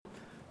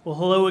Well,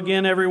 hello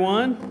again,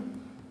 everyone.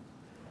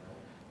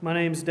 My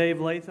name's Dave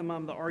Latham.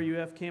 I'm the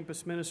RUF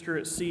campus minister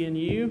at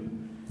CNU,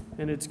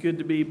 and it's good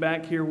to be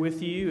back here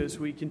with you as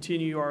we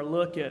continue our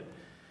look at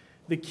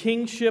the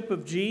kingship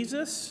of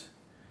Jesus.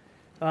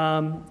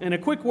 And a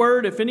quick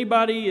word, if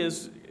anybody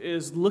is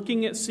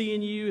looking at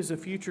CNU as a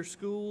future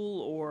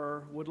school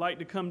or would like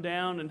to come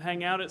down and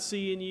hang out at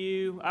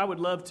CNU, I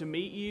would love to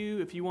meet you.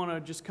 If you want to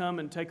just come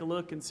and take a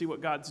look and see what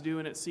God's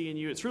doing at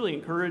CNU, it's really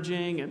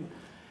encouraging, and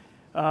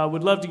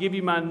would love to give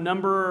you my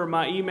number or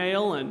my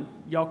email, and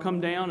y'all come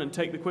down and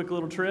take the quick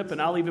little trip,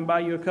 and I'll even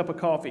buy you a cup of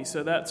coffee.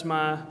 So that's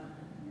my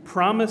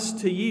promise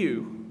to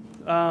you.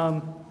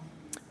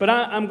 But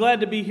I'm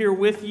glad to be here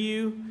with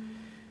you.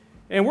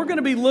 And we're going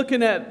to be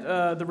looking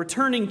at the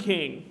returning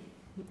king.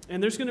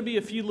 And there's going to be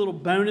a few little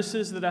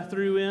bonuses that I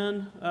threw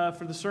in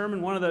for the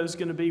sermon. One of those is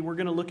going to be, we're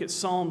going to look at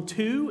Psalm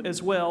 2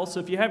 as well. So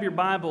if you have your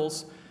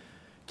Bibles,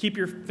 keep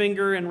your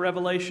finger in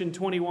Revelation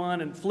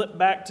 21 and flip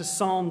back to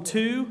Psalm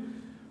 2.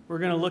 We're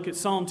going to look at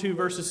Psalm 2,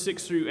 verses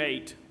 6 through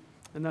 8.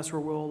 And that's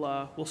where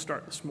we'll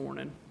start this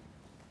morning.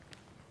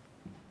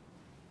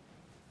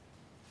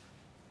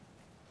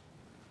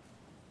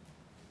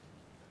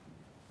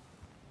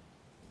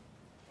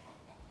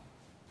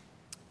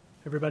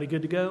 Everybody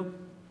good to go?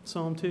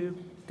 Psalm 2?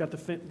 Got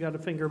a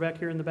finger back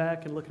here in the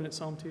back and looking at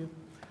Psalm 2?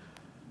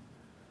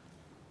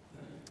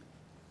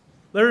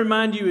 Let me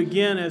remind you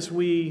again as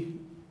we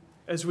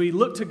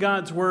look to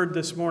God's Word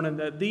this morning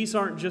that these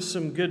aren't just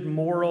some good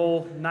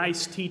moral,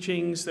 nice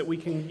teachings that we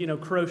can,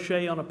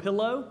 crochet on a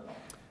pillow.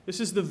 This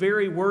is the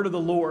very Word of the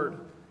Lord,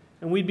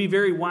 and we'd be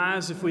very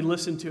wise if we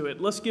listened to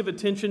it. Let's give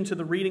attention to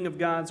the reading of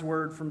God's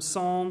Word from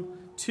Psalm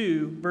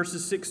 2,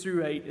 verses 6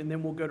 through 8, and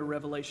then we'll go to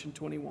Revelation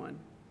 21.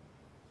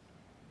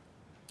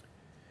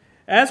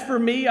 As for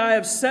me, I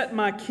have set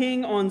my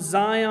king on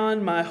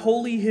Zion, my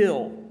holy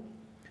hill.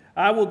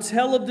 I will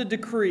tell of the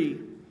decree.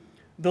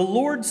 The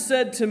Lord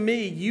said to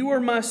me, "You are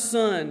my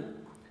son.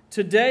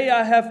 Today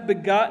I have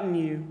begotten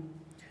you.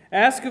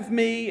 Ask of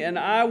me, and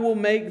I will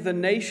make the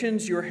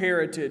nations your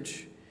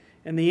heritage,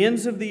 and the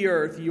ends of the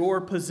earth your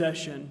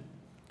possession."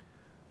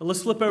 Well,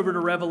 let's flip over to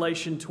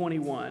Revelation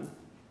 21.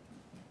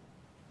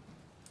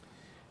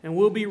 And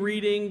we'll be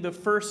reading the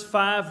first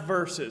 5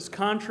 verses.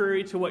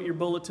 Contrary to what your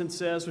bulletin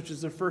says, which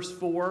is the first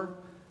 4,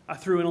 I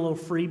threw in a little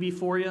freebie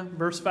for you.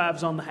 Verse 5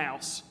 is on the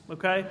house,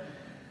 okay?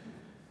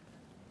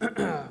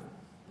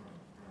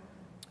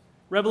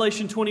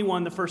 Revelation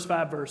 21, the first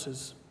 5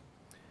 verses.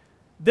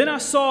 Then I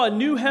saw a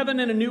new heaven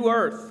and a new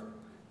earth,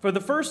 for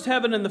the first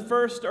heaven and the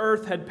first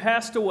earth had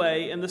passed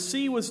away, and the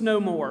sea was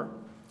no more.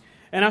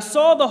 And I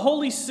saw the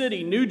holy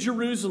city, New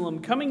Jerusalem,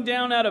 coming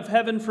down out of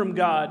heaven from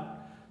God,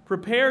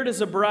 prepared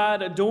as a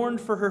bride adorned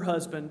for her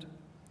husband.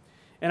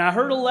 And I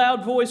heard a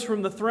loud voice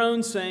from the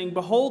throne saying,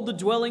 "Behold, the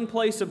dwelling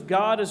place of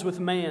God is with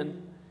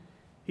man.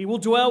 He will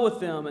dwell with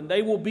them, and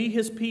they will be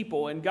his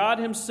people, and God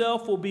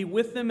himself will be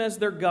with them as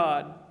their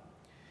God.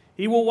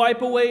 He will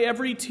wipe away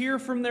every tear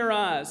from their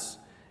eyes,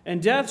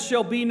 and death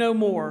shall be no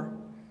more.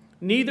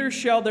 Neither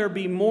shall there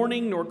be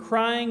mourning, nor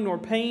crying, nor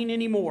pain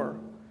any more,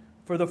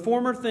 for the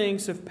former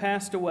things have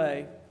passed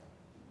away."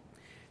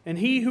 And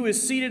he who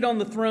is seated on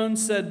the throne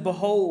said,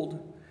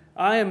 "Behold,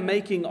 I am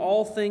making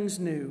all things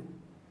new."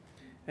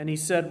 And he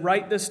said,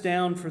 "Write this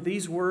down, for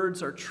these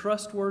words are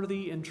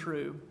trustworthy and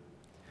true."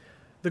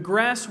 The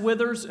grass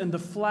withers and the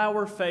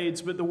flower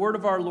fades, but the word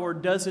of our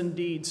Lord does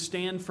indeed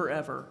stand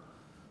forever.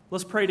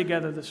 Let's pray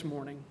together this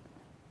morning.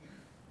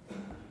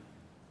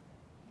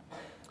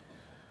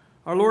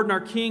 Our Lord and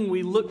our King,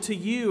 we look to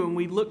you and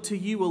we look to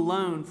you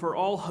alone for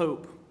all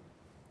hope.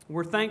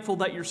 We're thankful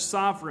that you're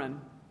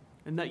sovereign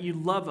and that you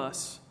love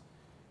us.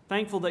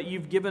 Thankful that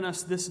you've given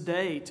us this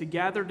day to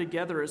gather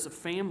together as a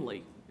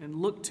family and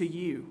look to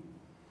you.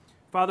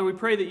 Father, we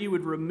pray that you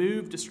would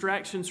remove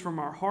distractions from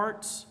our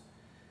hearts.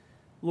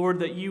 Lord,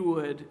 that you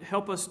would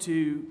help us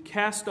to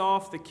cast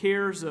off the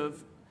cares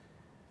of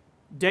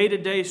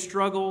day-to-day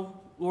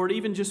struggle. Lord,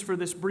 even just for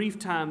this brief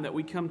time that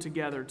we come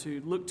together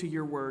to look to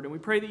your word. And we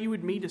pray that you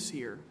would meet us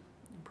here.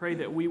 We pray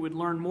that we would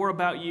learn more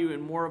about you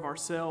and more of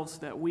ourselves,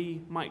 that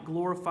we might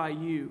glorify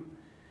you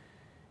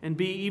and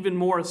be even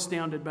more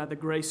astounded by the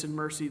grace and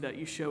mercy that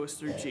you show us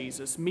through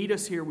Jesus. Meet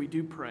us here, we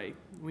do pray.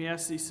 We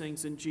ask these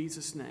things in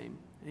Jesus' name.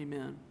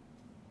 Amen.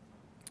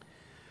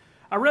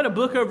 I read a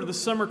book over the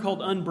summer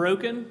called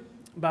Unbroken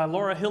by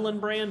Laura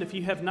Hillenbrand. If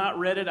you have not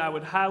read it, I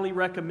would highly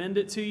recommend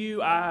it to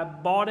you. I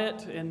bought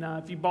it, and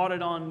if you bought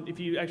it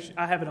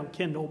I have it on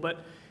Kindle,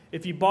 but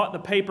if you bought the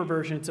paper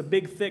version, it's a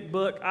big, thick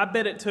book. I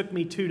bet it took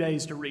me 2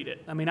 days to read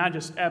it. I mean, I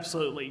just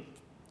absolutely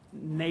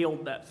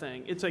nailed that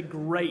thing. It's a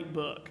great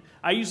book.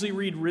 I usually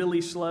read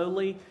really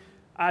slowly.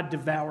 I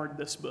devoured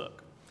this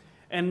book.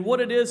 And what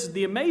it is,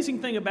 the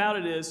amazing thing about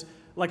it is,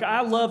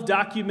 I love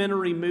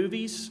documentary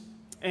movies.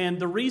 And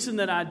the reason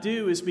that I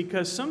do is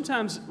because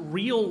sometimes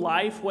real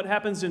life, what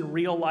happens in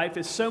real life,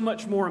 is so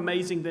much more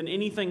amazing than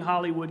anything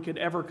Hollywood could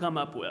ever come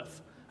up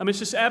with. I mean, it's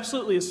just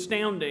absolutely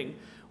astounding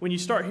when you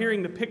start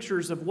hearing the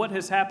pictures of what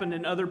has happened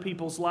in other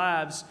people's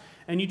lives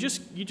And you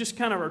just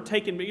kind of are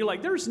taken, but you're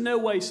like, there's no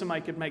way somebody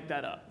could make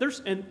that up.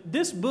 And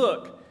this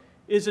book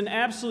is an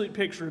absolute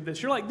picture of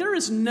this. You're like, there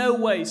is no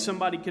way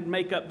somebody could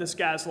make up this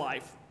guy's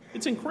life.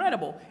 It's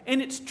incredible. And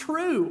it's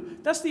true.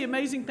 That's the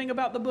amazing thing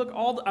about the book.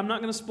 I'm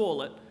not going to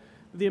spoil it.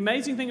 The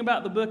amazing thing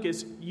about the book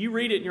is you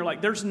read it and you're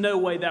like, there's no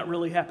way that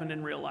really happened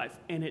in real life.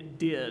 And it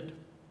did.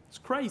 It's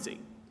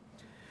crazy.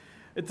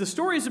 The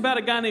story is about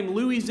a guy named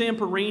Louis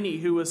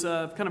Zamperini, who was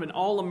kind of an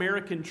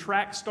all-American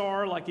track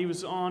star. Like he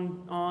was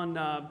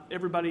on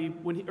everybody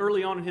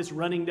early on in his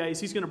running days.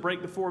 He's going to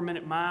break the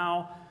 4-minute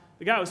mile.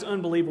 The guy was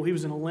unbelievable. He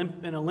was an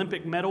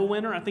Olympic medal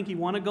winner. I think he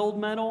won a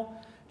gold medal.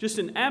 Just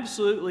an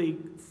absolutely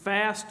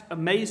fast,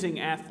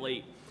 amazing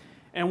athlete.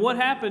 And what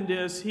happened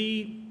is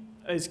he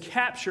is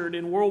captured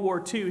in World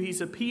War II. He's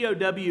a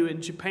POW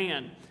in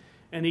Japan.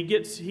 And he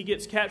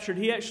gets captured.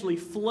 He actually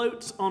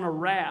floats on a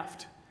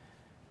raft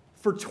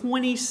for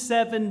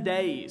 27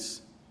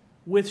 days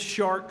with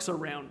sharks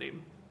around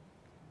him.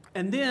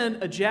 And then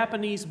a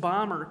Japanese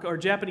bomber or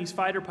Japanese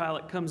fighter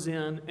pilot comes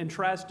in and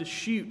tries to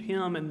shoot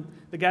him and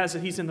the guys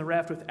that he's in the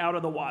raft with out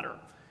of the water.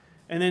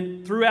 And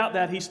then throughout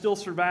that, he still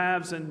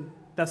survives, and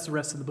that's the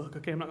rest of the book.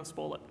 Okay, I'm not going to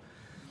spoil it.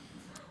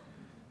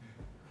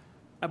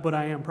 But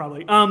I am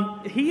probably.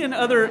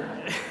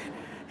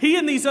 He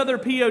and these other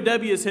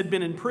POWs had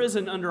been in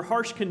prison under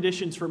harsh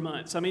conditions for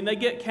months. I mean, they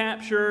get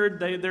captured.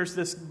 There's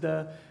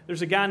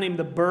a guy named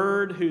the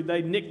Bird who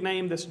they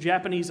nicknamed this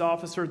Japanese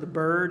officer the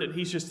Bird, and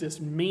he's just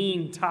this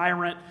mean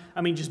tyrant.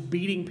 I mean, just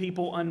beating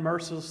people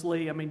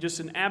unmercilessly. I mean, just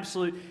an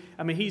absolute.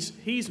 I mean,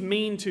 he's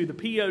mean to the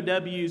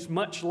POWs,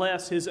 much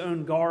less his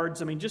own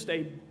guards. I mean, just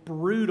a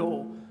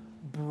brutal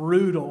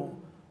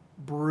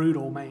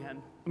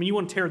man. I mean, you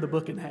want to tear the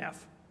book in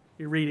half.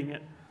 You're reading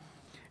it.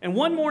 And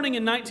one morning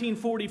in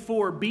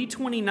 1944,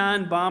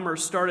 B-29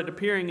 bombers started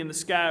appearing in the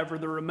sky over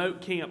the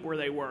remote camp where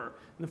they were.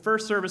 In the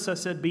first service, I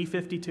said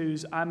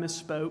B-52s. I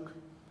misspoke.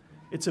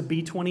 It's a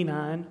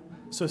B-29,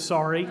 so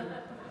sorry.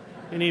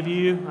 Any of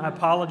you, I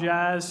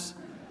apologize.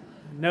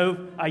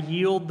 No, I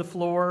yield the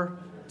floor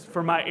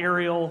for my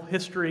aerial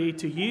history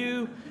to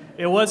you.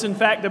 It was, in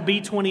fact, a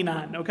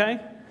B-29,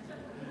 okay?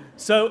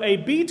 So a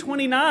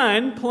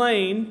B-29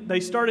 plane, they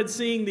started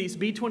seeing these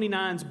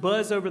B-29s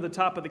buzz over the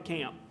top of the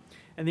camp.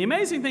 And the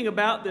amazing thing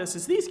about this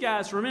is these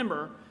guys,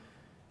 remember,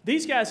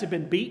 these guys had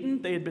been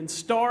beaten, they had been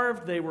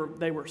starved, they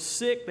were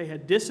sick, they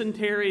had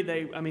dysentery,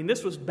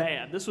 this was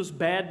bad. This was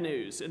bad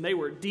news. And they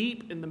were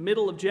deep in the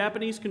middle of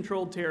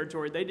Japanese-controlled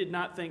territory. They did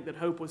not think that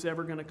hope was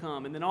ever going to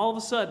come. And then all of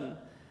a sudden,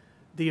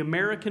 the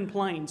American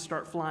planes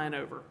start flying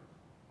over.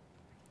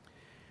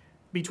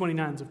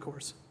 B-29s, of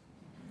course.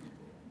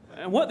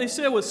 And what they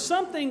said was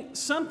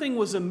something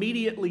was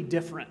immediately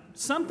different.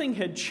 Something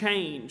had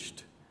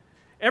changed.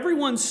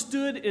 Everyone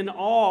stood in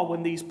awe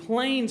when these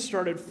planes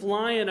started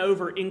flying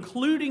over,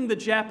 including the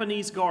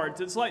Japanese guards.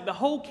 It's like the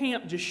whole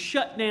camp just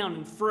shut down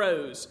and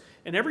froze,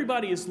 and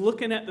everybody is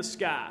looking at the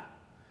sky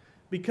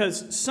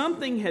because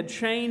something had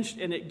changed,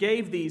 and it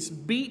gave these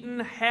beaten,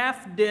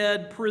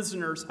 half-dead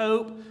prisoners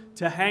hope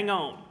to hang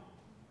on.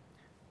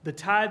 The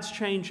tide's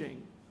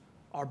changing.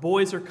 Our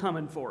boys are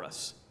coming for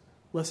us.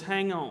 Let's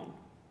hang on.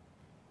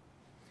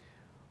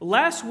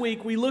 Last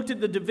week, we looked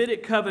at the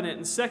Davidic covenant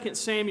in 2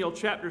 Samuel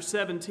chapter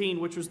 17,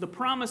 which was the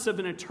promise of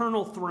an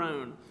eternal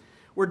throne,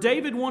 where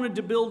David wanted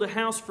to build a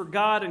house for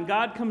God, and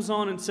God comes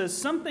on and says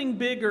something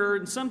bigger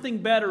and something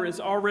better is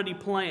already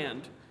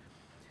planned.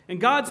 And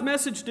God's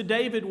message to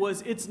David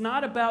was, it's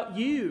not about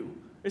you.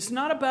 It's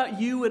not about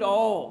you at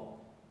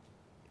all.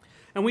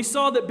 And we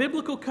saw that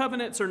biblical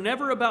covenants are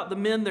never about the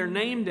men they're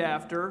named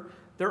after.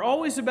 They're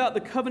always about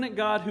the covenant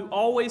God who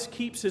always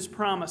keeps his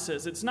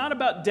promises. It's not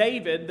about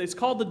David. It's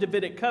called the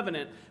Davidic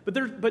covenant.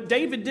 But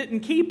David didn't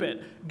keep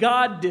it.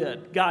 God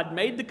did. God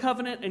made the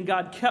covenant and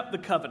God kept the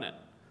covenant.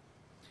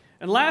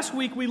 And last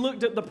week we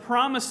looked at the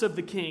promise of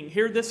the king.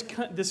 Here this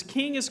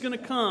king is going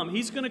to come.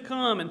 He's going to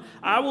come and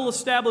I will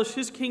establish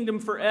his kingdom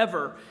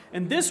forever.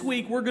 And this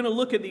week we're going to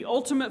look at the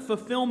ultimate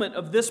fulfillment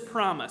of this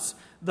promise,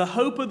 the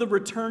hope of the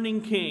returning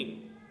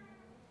king.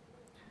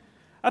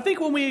 I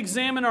think when we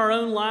examine our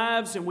own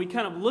lives and we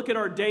kind of look at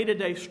our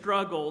day-to-day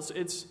struggles,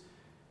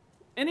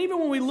 and even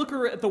when we look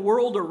at the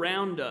world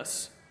around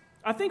us,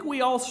 I think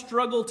we all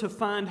struggle to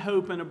find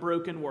hope in a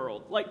broken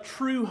world, like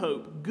true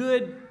hope,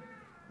 good,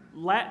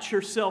 latch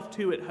yourself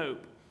to it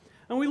hope.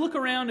 And we look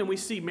around and we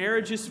see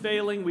marriages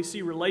failing, we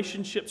see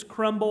relationships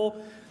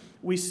crumble,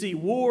 we see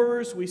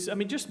wars,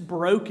 just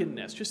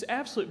brokenness, just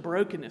absolute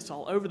brokenness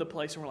all over the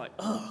place. And we're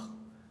like,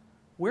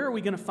 where are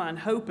we going to find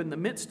hope in the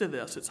midst of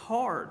this? It's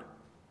hard.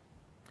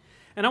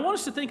 And I want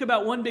us to think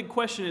about one big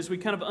question as we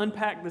kind of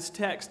unpack this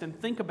text and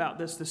think about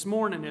this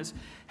morning is,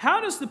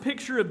 how does the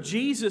picture of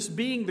Jesus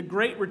being the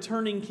great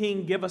returning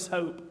king give us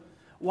hope?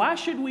 Why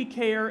should we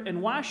care,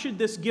 and why should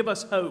this give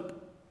us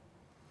hope?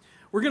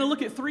 We're going to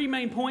look at 3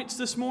 main points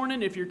this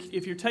morning if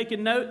you're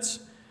taking notes.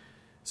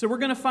 So we're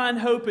going to find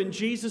hope in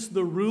Jesus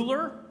the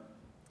ruler,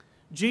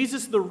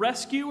 Jesus the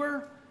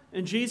rescuer,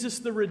 and Jesus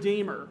the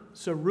redeemer.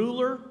 So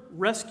ruler,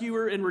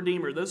 rescuer, and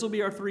redeemer. Those will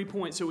be our 3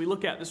 points that we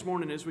look at this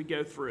morning as we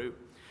go through.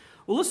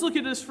 Well, let's look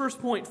at this first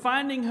point,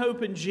 finding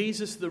hope in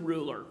Jesus the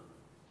ruler.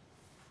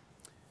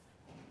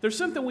 There's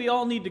something we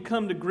all need to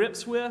come to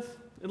grips with,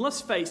 and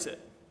let's face it.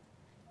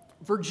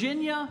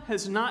 Virginia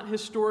has not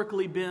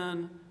historically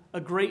been a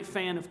great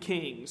fan of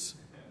kings.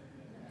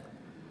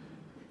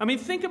 I mean,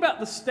 think about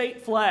the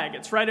state flag.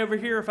 It's right over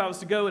here if I was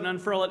to go and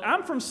unfurl it.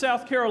 I'm from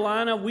South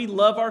Carolina. We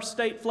love our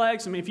state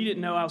flags. I mean, if you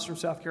didn't know I was from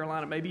South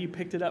Carolina, maybe you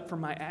picked it up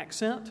from my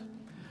accent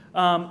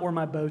or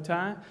my bow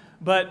tie.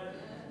 But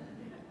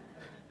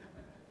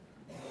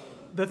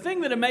the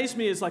thing that amazed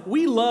me is, like,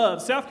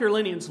 South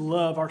Carolinians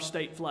love our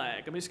state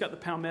flag. I mean, it's got the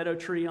palmetto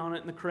tree on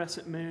it and the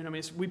crescent moon. I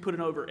mean, we put it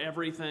over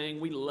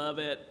everything. We love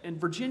it. And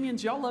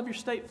Virginians, y'all love your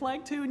state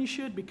flag too, and you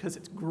should, because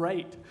it's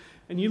great.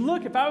 And you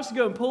look, if I was to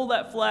go and pull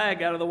that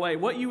flag out of the way,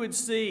 what you would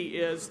see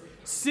is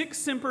Sic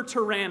Semper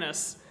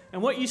Tyrannis.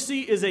 And what you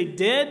see is a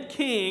dead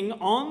king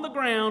on the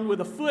ground with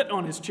a foot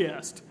on his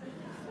chest.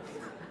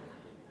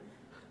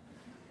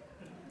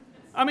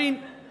 I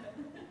mean,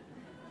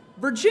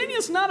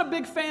 Virginia's not a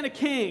big fan of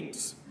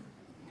kings.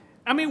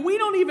 I mean, we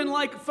don't even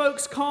like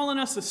folks calling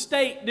us a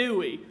state, do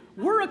we?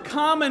 We're a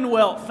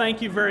commonwealth,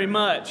 thank you very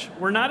much.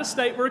 We're not a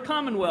state, we're a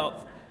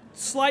commonwealth.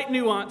 Slight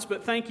nuance,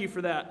 but thank you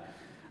for that.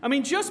 I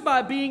mean, just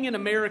by being an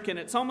American,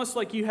 it's almost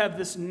like you have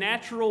this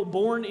natural,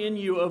 born in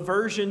you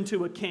aversion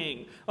to a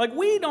king. Like,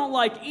 we don't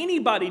like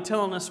anybody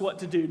telling us what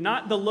to do.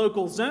 Not the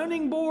local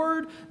zoning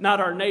board,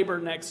 not our neighbor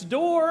next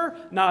door,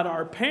 not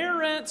our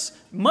parents,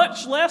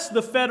 much less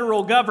the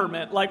federal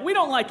government. Like, we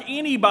don't like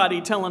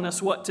anybody telling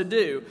us what to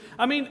do.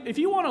 I mean, if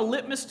you want a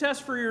litmus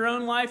test for your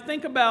own life,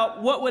 think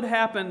about what would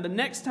happen the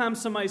next time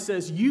somebody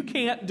says, you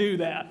can't do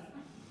that.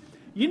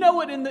 You know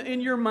what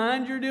in your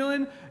mind you're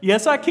doing?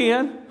 Yes, I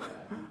can.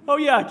 Oh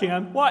yeah, I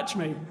can. Watch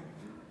me.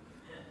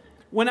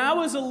 When I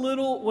was a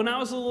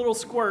little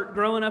squirt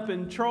growing up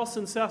in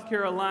Charleston, South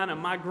Carolina,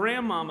 my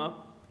grandmama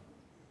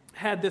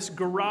had this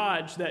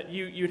garage that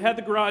you'd have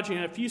the garage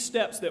and a few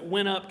steps that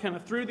went up kind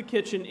of through the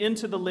kitchen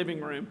into the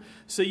living room.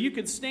 So you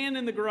could stand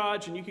in the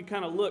garage and you could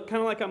kind of look, kind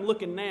of like I'm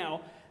looking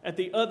now, at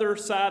the other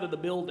side of the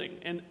building.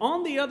 And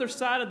on the other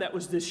side of that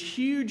was this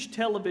huge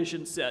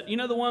television set. You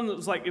know, the one that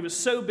was like, it was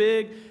so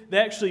big, they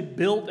actually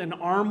built an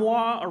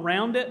armoire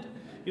around it.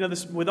 You know,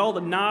 this with all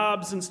the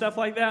knobs and stuff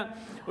like that.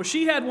 Well,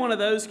 she had one of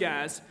those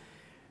guys.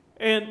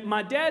 And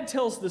my dad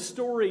tells the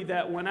story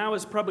that when I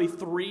was probably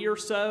 3 or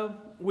so,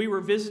 we were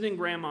visiting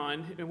Grandma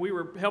and we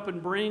were helping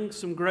bring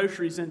some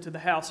groceries into the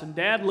house. And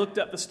Dad looked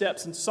up the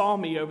steps and saw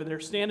me over there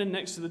standing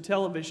next to the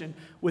television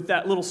with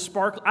that little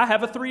sparkle. I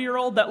have a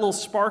 3-year-old, that little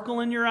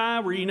sparkle in your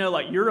eye where you know,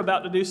 like, you're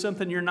about to do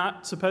something you're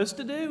not supposed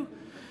to do.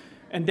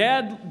 And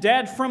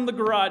Dad from the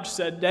garage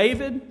said,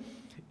 David,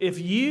 if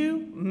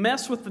you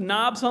mess with the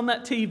knobs on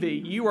that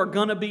TV, you are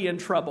going to be in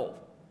trouble.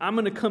 I'm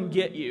going to come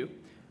get you.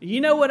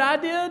 You know what I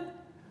did?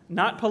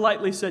 Not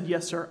politely said,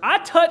 yes, sir. I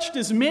touched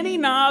as many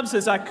knobs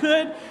as I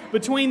could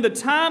between the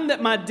time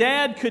that my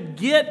dad could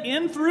get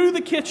in through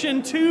the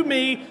kitchen to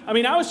me. I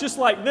mean, I was just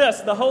like this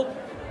the whole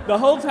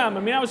time.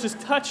 I mean, I was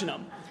just touching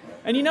them.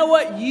 And you know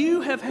what?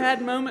 You have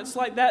had moments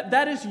like that.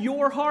 That is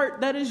your heart.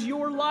 That is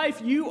your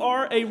life. You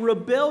are a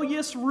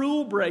rebellious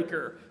rule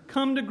breaker.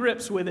 Come to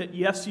grips with it.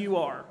 Yes, you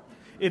are.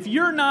 If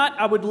you're not,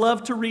 I would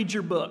love to read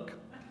your book.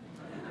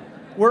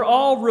 We're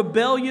all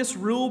rebellious,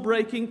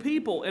 rule-breaking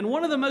people. And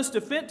one of the most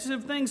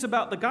offensive things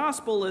about the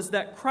gospel is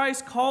that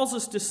Christ calls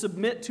us to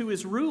submit to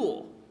his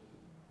rule.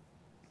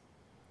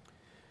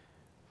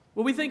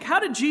 Well, we think, how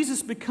did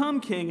Jesus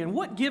become king? And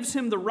what gives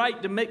him the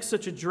right to make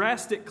such a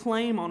drastic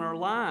claim on our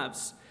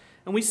lives?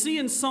 And we see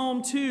in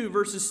Psalm 2,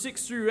 verses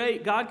 6 through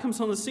 8, God comes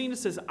on the scene and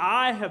says,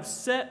 I have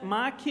set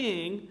my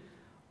king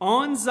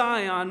on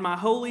Zion, my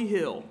holy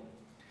hill.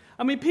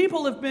 I mean,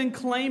 people have been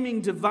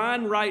claiming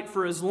divine right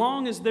for as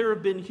long as there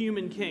have been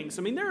human kings.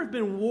 I mean, there have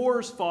been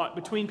wars fought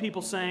between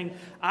people saying,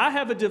 I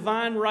have a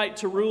divine right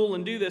to rule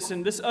and do this,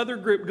 and this other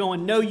group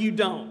going, no, you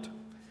don't.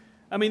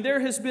 I mean, there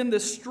has been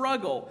this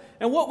struggle.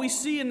 And what we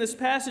see in this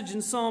passage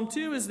in Psalm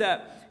 2 is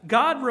that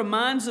God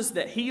reminds us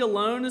that he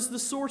alone is the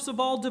source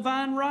of all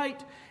divine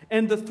right,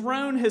 and the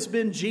throne has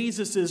been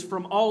Jesus's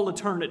from all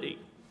eternity.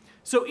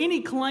 So any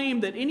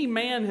claim that any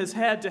man has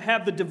had to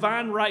have the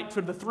divine right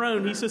for the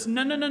throne, he says,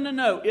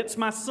 no, it's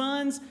my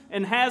son's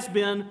and has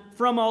been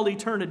from all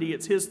eternity.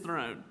 It's his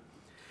throne.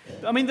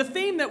 I mean, the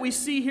theme that we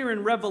see here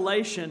in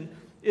Revelation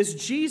is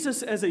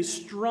Jesus as a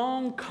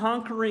strong,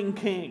 conquering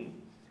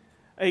king,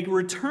 a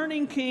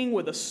returning king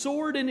with a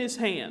sword in his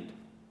hand.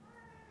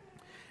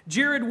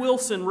 Jared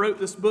Wilson wrote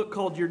this book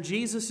called Your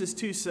Jesus is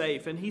Too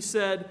Safe, and he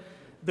said,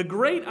 the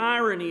great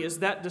irony is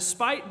that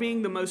despite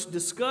being the most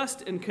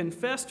discussed and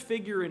confessed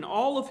figure in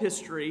all of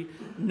history,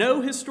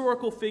 no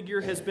historical figure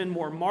has been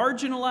more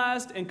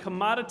marginalized and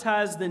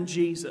commoditized than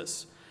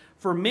Jesus.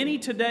 For many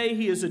today,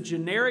 he is a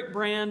generic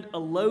brand, a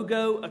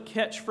logo, a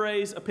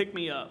catchphrase, a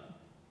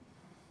pick-me-up.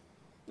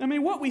 I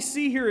mean, what we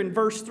see here in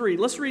verse 3,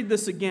 let's read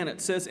this again.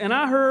 It says, and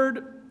I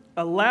heard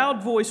a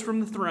loud voice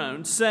from the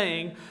throne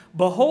saying,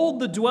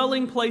 behold, the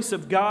dwelling place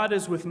of God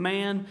is with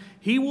man.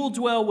 He will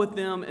dwell with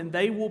them, and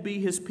they will be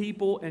his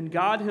people, and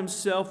God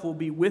himself will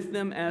be with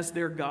them as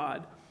their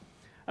God.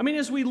 I mean,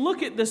 as we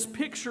look at this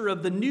picture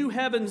of the new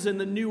heavens and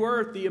the new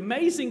earth, the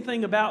amazing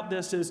thing about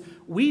this is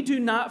we do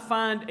not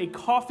find a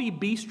coffee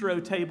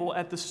bistro table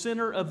at the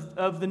center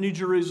of the New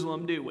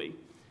Jerusalem, do we?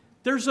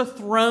 There's a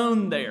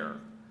throne there,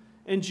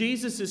 and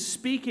Jesus is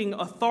speaking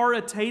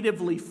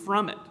authoritatively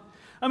from it.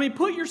 I mean,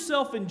 put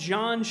yourself in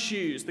John's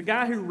shoes, the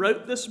guy who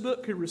wrote this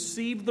book, who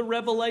received the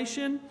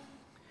revelation.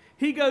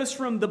 He goes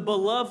from the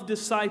beloved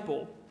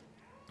disciple,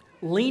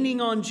 leaning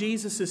on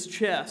Jesus'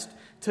 chest,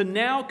 to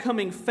now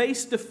coming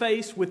face to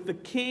face with the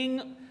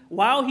king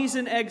while he's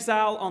in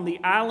exile on the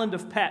island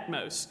of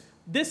Patmos.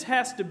 This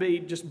has to be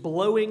just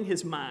blowing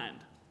his mind.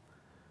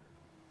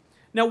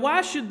 Now,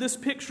 why should this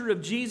picture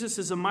of Jesus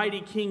as a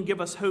mighty king give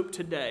us hope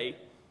today?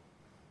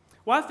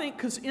 Well, I think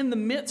because in the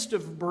midst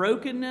of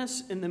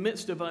brokenness, in the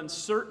midst of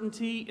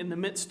uncertainty, in the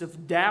midst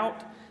of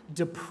doubt,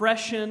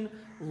 depression,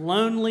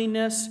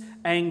 loneliness,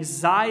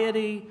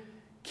 anxiety,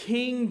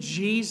 King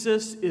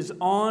Jesus is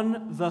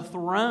on the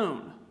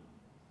throne.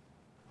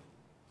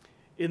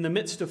 In the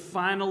midst of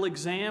final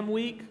exam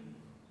week,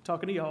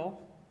 talking to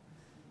y'all,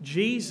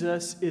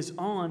 Jesus is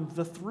on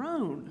the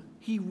throne.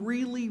 He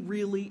really,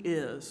 really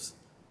is.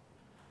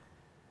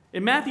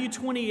 In Matthew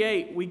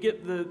 28, we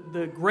get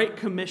the Great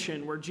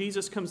Commission where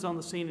Jesus comes on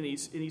the scene and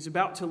he's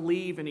about to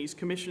leave and he's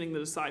commissioning the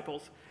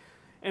disciples.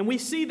 And we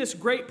see this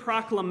great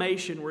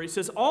proclamation where he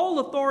says, all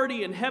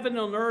authority in heaven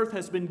and on earth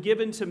has been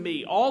given to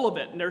me, all of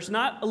it. And there's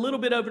not a little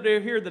bit over there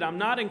here that I'm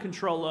not in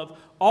control of.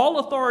 All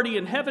authority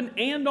in heaven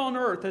and on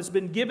earth has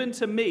been given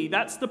to me.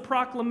 That's the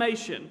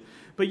proclamation.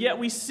 But yet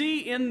we see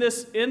in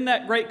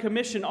that Great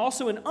Commission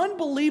also an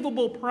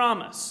unbelievable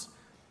promise.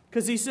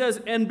 Because he says,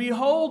 and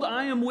behold,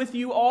 I am with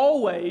you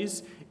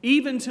always,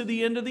 even to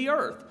the end of the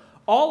earth.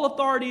 All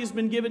authority has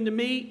been given to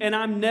me, and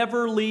I'm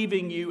never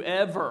leaving you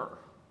ever.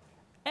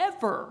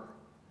 Ever.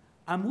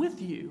 I'm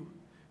with you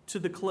to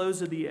the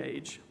close of the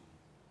age.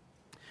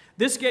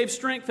 This gave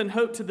strength and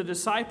hope to the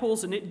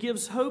disciples, and it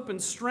gives hope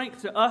and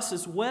strength to us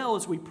as well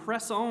as we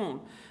press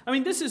on. I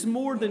mean, this is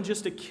more than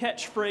just a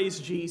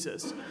catchphrase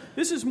Jesus.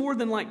 This is more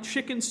than like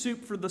chicken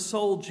soup for the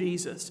soul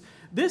Jesus.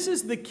 This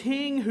is the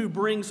King who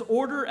brings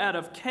order out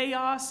of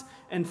chaos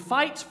and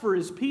fights for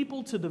his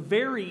people to the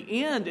very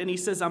end. And he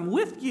says, I'm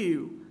with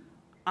you.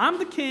 I'm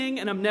the King,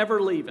 and I'm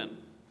never leaving.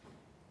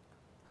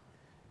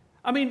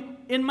 I mean,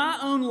 in my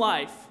own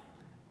life,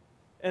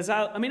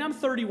 I'm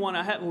 31,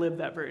 I hadn't lived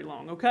that very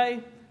long,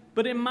 okay?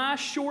 But in my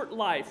short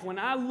life, when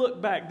I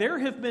look back, there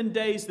have been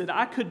days that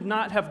I could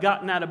not have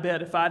gotten out of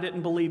bed if I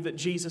didn't believe that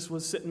Jesus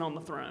was sitting on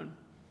the throne.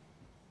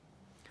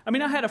 I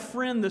mean, I had a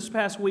friend this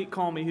past week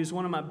call me who's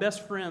one of my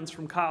best friends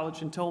from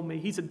college and told me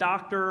he's a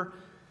doctor.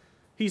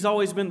 He's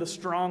always been the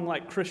strong,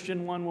 like,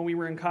 Christian one when we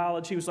were in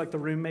college. He was like the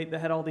roommate that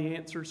had all the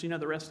answers. You know,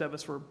 the rest of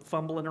us were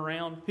fumbling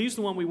around. He's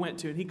the one we went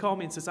to, and he called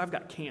me and says, I've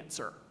got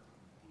cancer.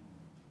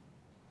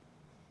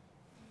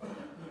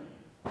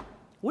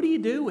 What do you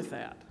do with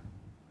that?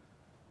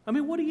 I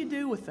mean, what do you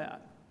do with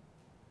that?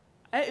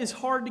 It is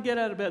hard to get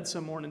out of bed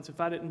some mornings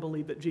if I didn't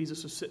believe that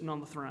Jesus was sitting on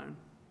the throne.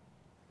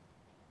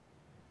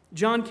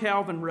 John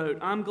Calvin wrote,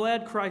 I'm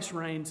glad Christ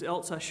reigns,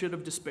 else I should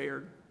have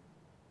despaired.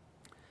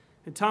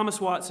 And Thomas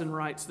Watson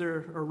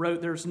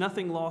wrote, there's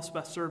nothing lost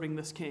by serving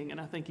this king,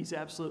 and I think he's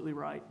absolutely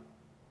right.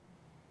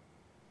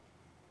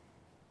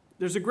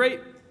 There's a great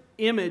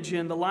image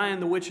in The Lion,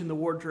 the Witch, and the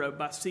Wardrobe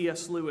by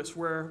C.S. Lewis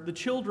where the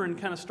children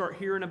kind of start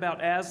hearing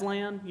about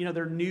Aslan. You know,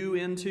 they're new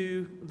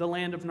into the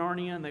land of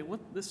Narnia, and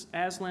this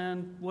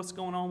Aslan, what's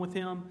going on with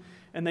him?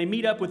 And they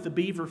meet up with the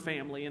Beaver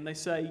family, and they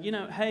say,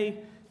 hey,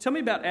 tell me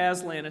about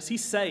Aslan. Is he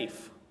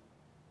safe?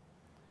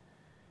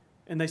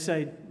 And they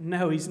say,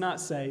 no, he's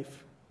not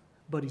safe,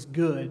 but he's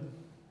good.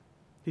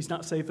 He's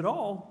not safe at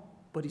all,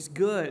 but he's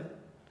good.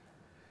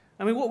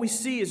 I mean, what we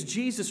see is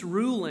Jesus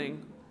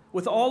ruling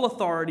with all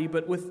authority,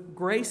 but with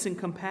grace and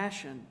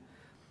compassion.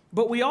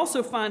 But we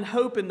also find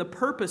hope in the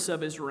purpose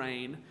of his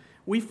reign.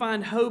 We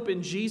find hope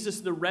in Jesus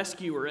the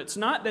rescuer. It's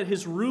not that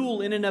his rule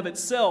in and of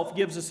itself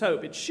gives us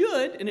hope. It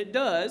should, and it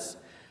does.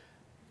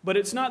 But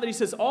it's not that he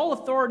says, all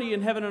authority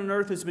in heaven and on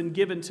earth has been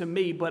given to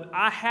me, but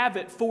I have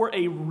it for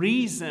a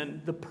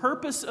reason. The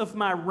purpose of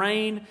my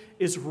reign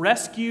is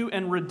rescue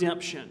and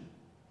redemption.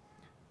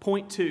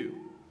 Point 2,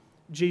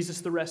 Jesus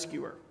the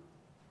rescuer.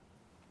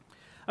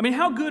 I mean,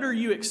 how good are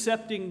you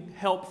accepting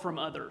help from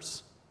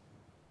others?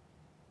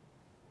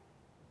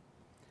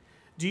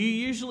 Do you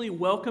usually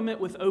welcome it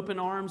with open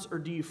arms, or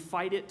do you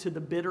fight it to the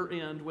bitter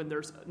end when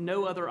there's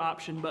no other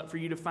option but for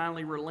you to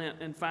finally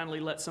relent and finally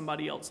let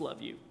somebody else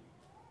love you?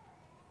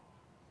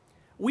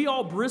 We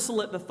all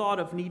bristle at the thought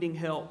of needing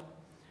help.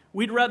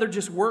 We'd rather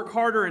just work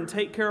harder and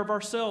take care of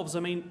ourselves. I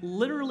mean,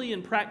 literally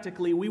and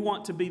practically, we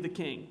want to be the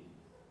king.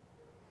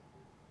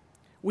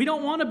 We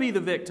don't want to be the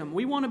victim.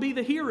 We want to be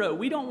the hero.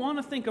 We don't want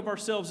to think of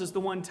ourselves as the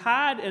one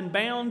tied and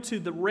bound to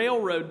the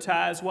railroad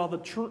ties while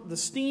the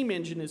steam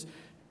engine is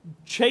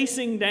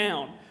chasing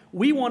down.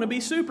 We want to be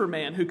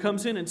Superman who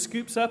comes in and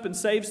scoops up and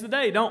saves the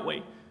day, don't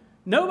we?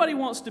 Nobody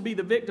wants to be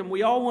the victim.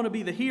 We all want to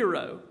be the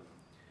hero.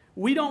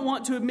 We don't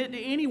want to admit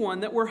to anyone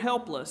that we're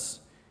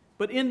helpless.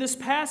 But in this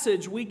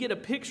passage, we get a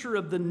picture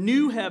of the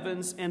new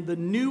heavens and the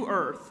new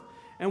earth.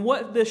 And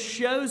what this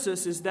shows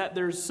us is that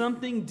there's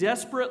something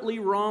desperately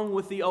wrong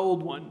with the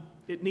old one.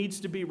 It needs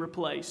to be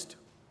replaced.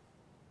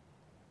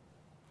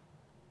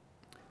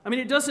 I mean,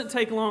 it doesn't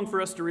take long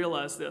for us to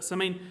realize this. I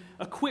mean,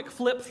 a quick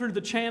flip through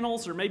the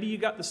channels, or maybe you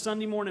got the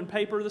Sunday morning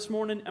paper this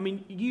morning. I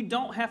mean, you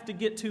don't have to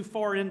get too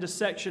far into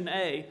section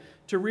A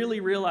to really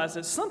realize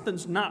that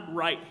something's not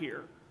right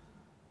here.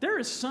 There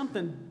is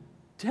something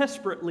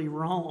desperately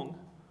wrong.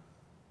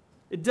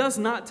 It does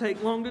not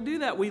take long to do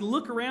that. We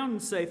look around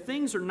and say,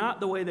 things are not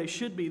the way they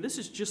should be. This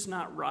is just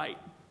not right.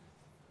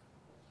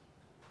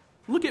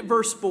 Look at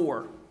verse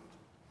 4. It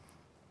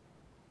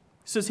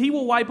says, He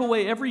will wipe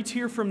away every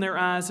tear from their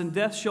eyes, and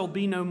death shall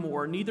be no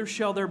more. Neither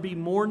shall there be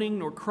mourning,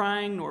 nor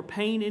crying, nor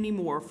pain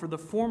anymore, for the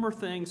former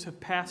things have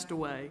passed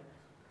away.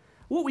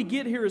 What we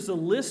get here is a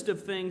list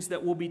of things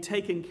that will be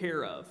taken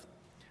care of,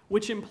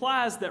 which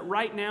implies that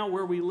right now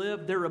where we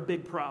live, they're a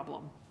big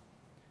problem.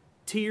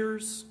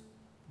 Tears,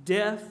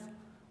 death,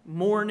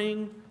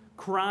 mourning,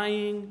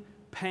 crying,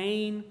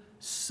 pain,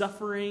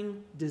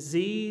 suffering,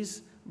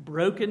 disease,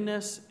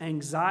 brokenness,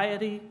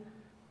 anxiety.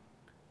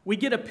 We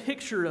get a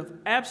picture of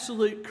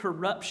absolute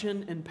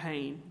corruption and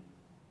pain.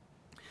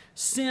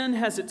 Sin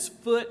has its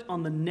foot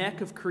on the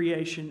neck of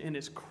creation and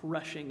is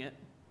crushing it.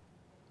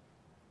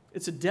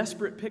 It's a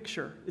desperate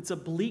picture. It's a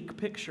bleak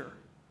picture.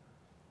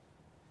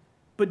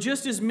 But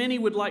just as many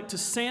would like to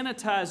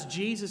sanitize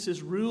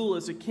Jesus' rule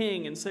as a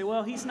king and say,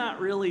 well, he's not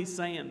really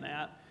saying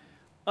that,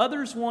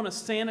 others want to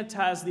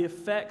sanitize the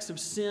effects of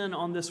sin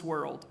on this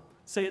world.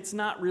 Say it's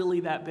not really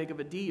that big of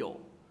a deal.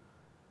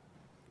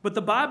 But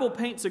the Bible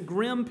paints a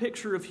grim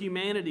picture of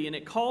humanity, and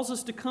it calls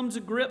us to come to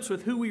grips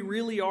with who we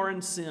really are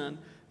in sin,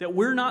 that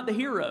we're not the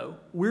hero,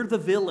 we're the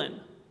villain.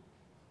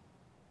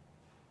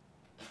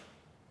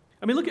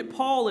 I mean, look at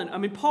Paul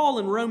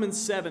in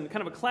Romans 7,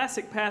 kind of a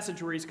classic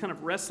passage where he's kind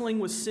of wrestling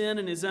with sin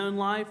in his own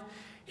life.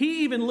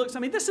 He even looks,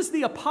 this is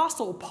the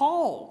Apostle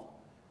Paul,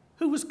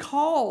 who was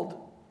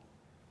called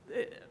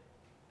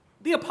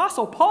the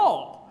Apostle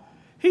Paul.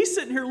 He's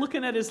sitting here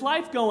looking at his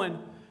life going,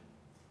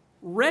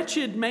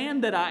 wretched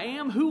man that I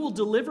am, who will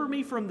deliver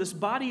me from this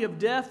body of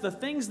death? The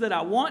things that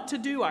I want to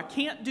do, I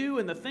can't do,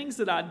 and the things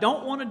that I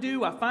don't want to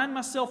do, I find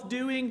myself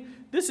doing.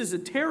 This is a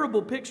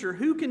terrible picture.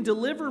 Who can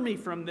deliver me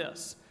from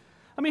this?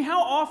 I mean,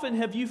 how often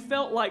have you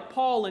felt like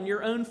Paul in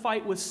your own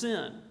fight with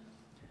sin?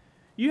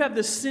 You have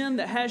this sin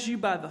that has you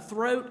by the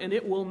throat and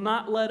it will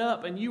not let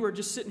up, and you are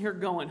just sitting here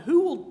going,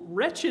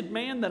 wretched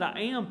man that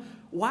I am,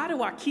 why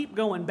do I keep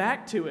going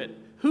back to it?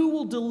 Who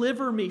will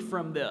deliver me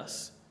from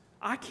this?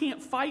 I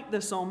can't fight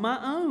this on my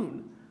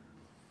own.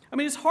 I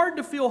mean, it's hard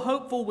to feel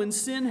hopeful when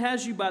sin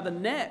has you by the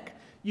neck.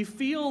 You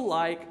feel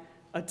like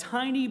a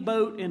tiny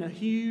boat in a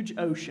huge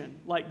ocean,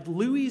 like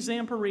Louis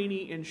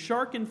Zamperini in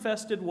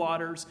shark-infested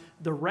waters.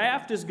 The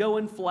raft is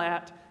going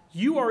flat.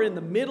 You are in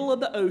the middle of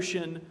the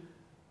ocean,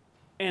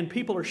 and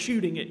people are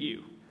shooting at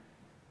you.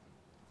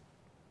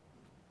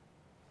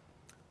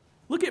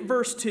 Look at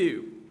verse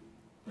 2.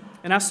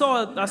 And I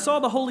saw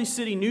the holy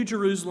city, New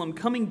Jerusalem,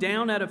 coming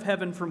down out of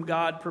heaven from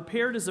God,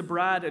 prepared as a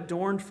bride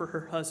adorned for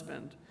her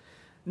husband.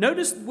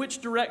 Notice which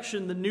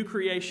direction the new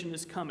creation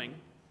is coming.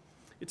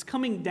 It's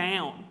coming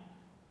down.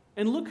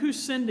 And look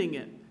who's sending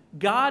it.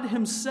 God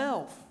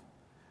himself.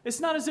 It's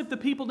not as if the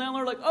people down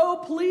there are like,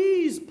 oh,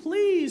 please,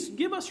 please,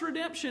 give us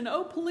redemption.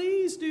 Oh,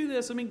 please do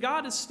this. I mean,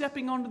 God is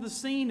stepping onto the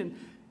scene, and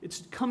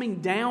it's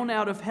coming down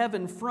out of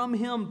heaven from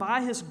him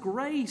by his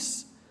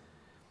grace.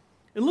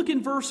 And look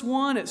in verse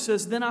 1, it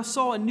says, Then I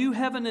saw a new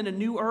heaven and a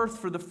new earth,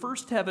 for the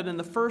first heaven and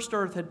the first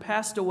earth had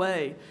passed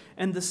away,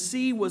 and the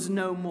sea was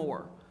no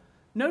more.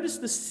 Notice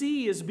the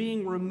sea is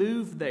being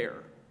removed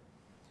there.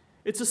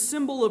 It's a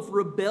symbol of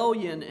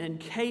rebellion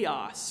and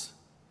chaos.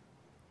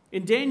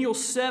 In Daniel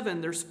 7,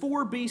 there's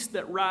 4 beasts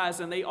that rise,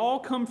 and they all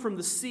come from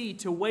the sea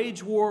to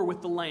wage war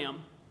with the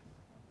Lamb.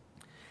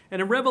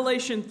 And in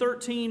Revelation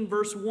 13,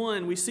 verse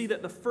 1, we see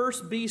that the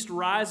first beast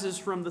rises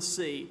from the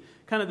sea.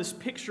 Kind of this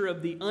picture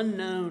of the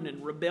unknown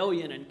and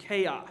rebellion and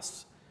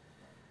chaos.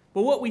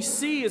 But what we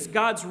see is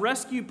God's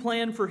rescue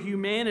plan for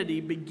humanity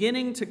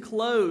beginning to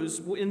close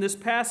in this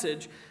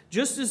passage.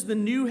 Just as the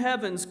new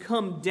heavens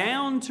come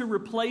down to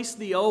replace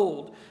the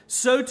old,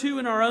 so too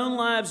in our own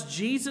lives,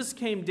 Jesus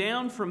came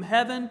down from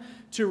heaven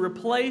to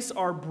replace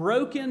our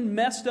broken,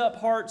 messed up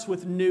hearts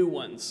with new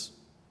ones.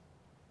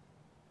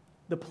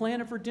 The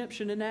plan of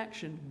redemption in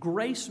action,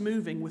 grace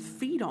moving with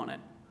feet on it.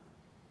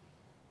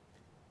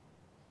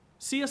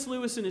 C.S.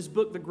 Lewis in his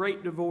book, The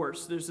Great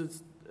Divorce,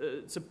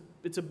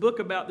 it's a book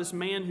about this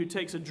man who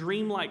takes a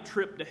dreamlike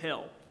trip to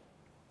hell.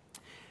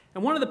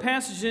 And one of the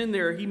passages in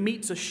there, he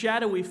meets a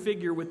shadowy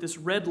figure with this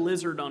red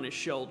lizard on his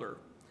shoulder.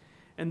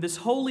 And this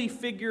holy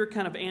figure,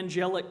 kind of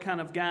angelic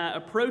kind of guy,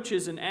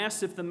 approaches and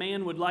asks if the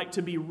man would like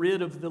to be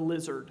rid of the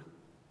lizard.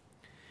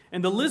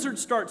 And the lizard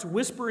starts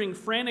whispering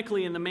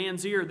frantically in the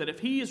man's ear that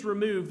if he is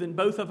removed, then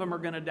both of them are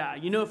going to die.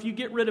 You know, if you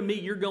get rid of me,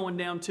 you're going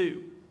down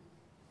too.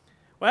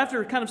 Well,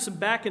 after kind of some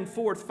back and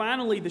forth,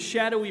 finally the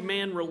shadowy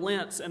man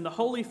relents, and the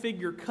holy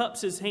figure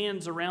cups his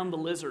hands around the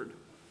lizard.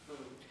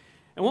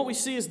 And what we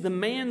see is the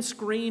man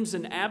screams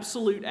in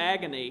absolute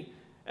agony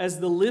as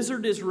the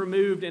lizard is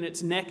removed and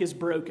its neck is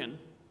broken.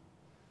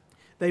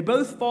 They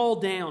both fall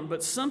down,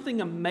 but something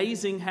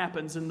amazing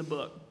happens in the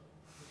book.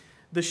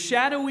 The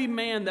shadowy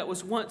man that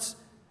was once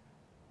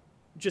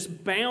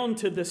just bound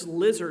to this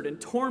lizard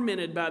and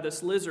tormented by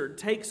this lizard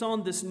takes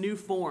on this new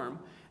form,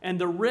 and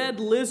the red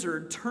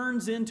lizard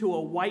turns into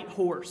a white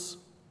horse.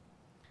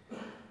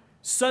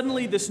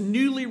 Suddenly, this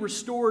newly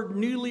restored,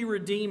 newly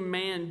redeemed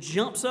man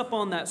jumps up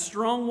on that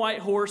strong white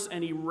horse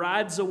and he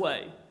rides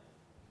away.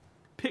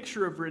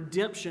 Picture of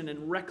redemption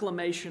and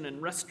reclamation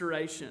and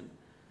restoration.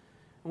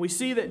 And we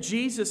see that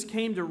Jesus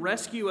came to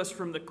rescue us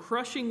from the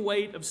crushing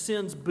weight of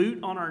sin's boot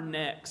on our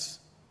necks.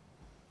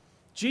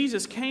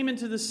 Jesus came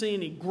into the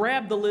scene, he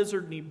grabbed the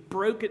lizard and he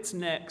broke its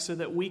neck so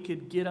that we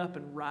could get up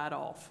and ride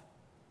off.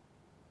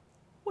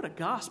 What a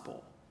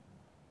gospel.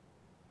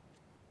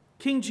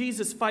 King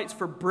Jesus fights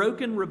for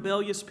broken,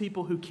 rebellious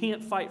people who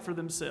can't fight for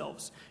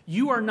themselves.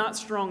 You are not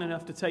strong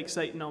enough to take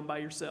Satan on by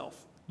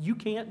yourself. You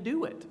can't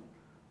do it.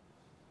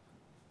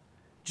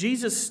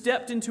 Jesus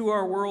stepped into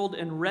our world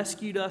and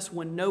rescued us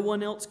when no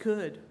one else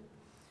could.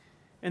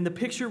 And the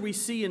picture we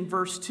see in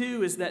verse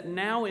 2 is that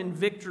now in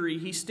victory,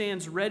 he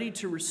stands ready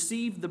to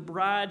receive the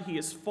bride he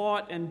has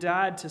fought and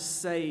died to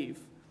save.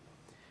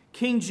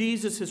 King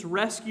Jesus has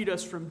rescued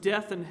us from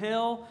death and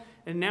hell,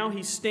 and now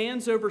he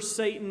stands over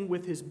Satan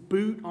with his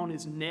boot on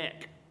his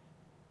neck.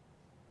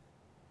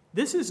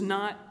 This is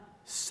not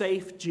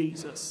safe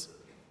Jesus.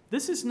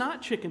 This is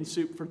not chicken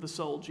soup for the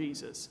soul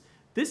Jesus.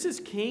 This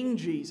is King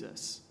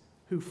Jesus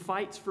who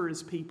fights for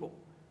his people,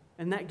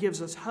 and that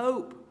gives us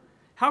hope.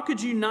 How could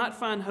you not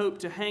find hope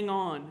to hang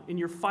on in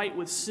your fight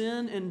with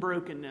sin and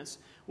brokenness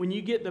when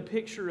you get the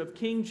picture of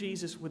King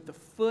Jesus with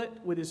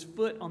his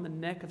foot on the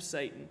neck of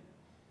Satan?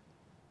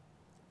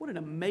 What an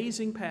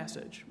amazing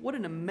passage. What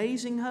an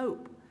amazing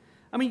hope.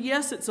 I mean,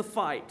 yes, it's a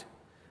fight,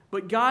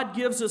 but God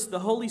gives us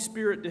the Holy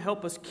Spirit to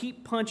help us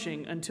keep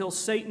punching until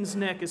Satan's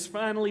neck is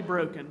finally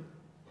broken.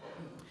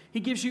 He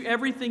gives you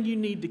everything you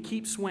need to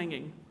keep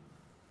swinging.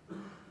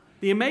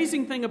 The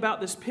amazing thing about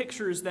this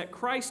picture is that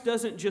Christ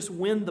doesn't just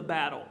win the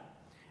battle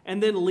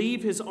and then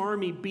leave his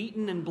army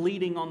beaten and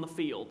bleeding on the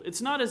field.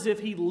 It's not as if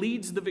he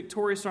leads the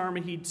victorious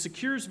army, he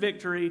secures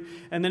victory,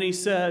 and then he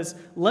says,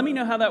 let me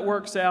know how that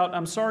works out.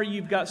 I'm sorry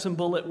you've got some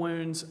bullet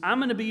wounds. I'm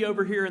going to be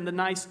over here in the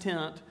nice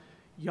tent.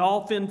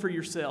 Y'all fend for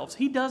yourselves.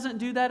 He doesn't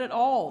do that at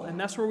all, and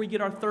that's where we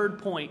get our third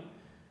point.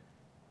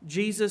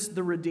 Jesus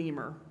the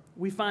Redeemer.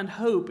 We find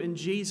hope in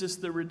Jesus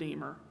the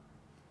Redeemer.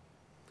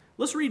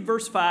 Let's read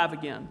verse 5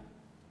 again.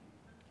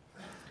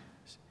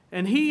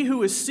 And he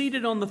who is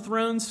seated on the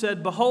throne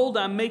said, behold,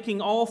 I'm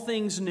making all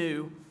things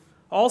new.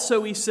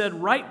 Also he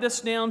said, write this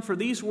down, for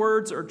these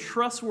words are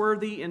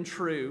trustworthy and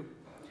true.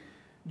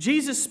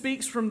 Jesus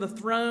speaks from the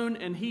throne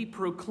and he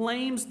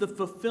proclaims the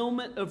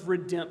fulfillment of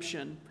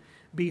redemption.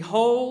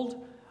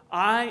 Behold,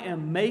 I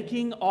am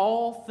making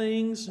all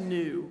things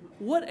new.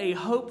 What a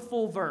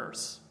hopeful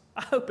verse.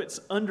 I hope it's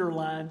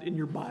underlined in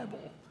your Bible.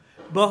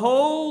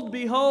 Behold,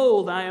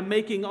 behold, I am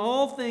making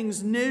all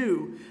things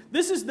new.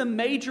 This is the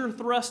major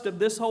thrust of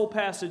this whole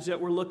passage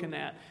that we're looking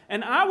at.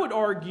 And I would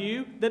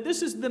argue that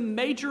this is the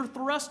major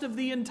thrust of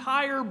the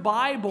entire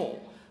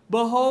Bible.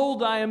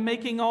 Behold, I am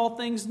making all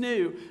things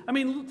new. I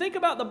mean, think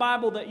about the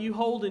Bible that you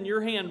hold in your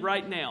hand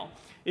right now.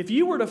 If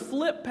you were to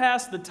flip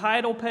past the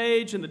title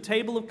page and the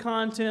table of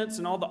contents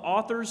and all the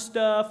author's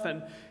stuff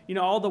and,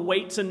 all the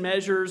weights and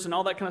measures and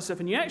all that kind of stuff,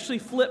 and you actually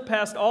flip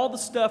past all the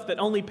stuff that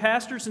only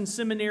pastors and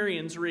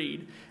seminarians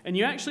read, and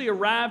you actually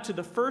arrive to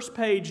the first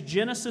page,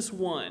 Genesis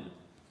 1,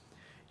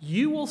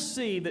 you will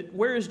see that,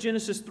 where is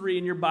Genesis 3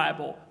 in your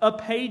Bible? A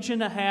page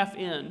and a half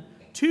in.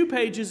 2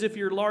 pages if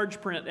you're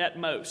large print at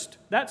most.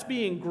 That's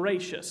being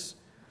gracious.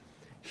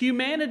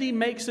 Humanity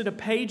makes it a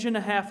page and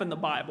a half in the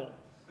Bible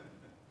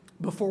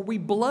before we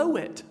blow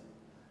it.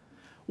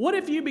 What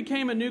if you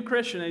became a new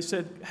Christian and they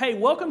said, hey,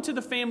 welcome to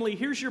the family,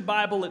 here's your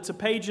Bible, it's a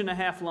page and a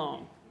half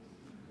long.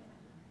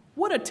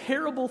 What a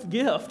terrible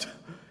gift.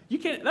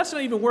 That's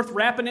not even worth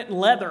wrapping it in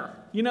leather.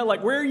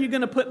 Where are you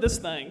going to put this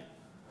thing?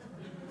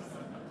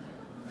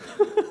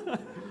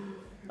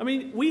 I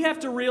mean, we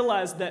have to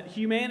realize that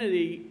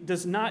humanity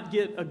does not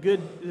get a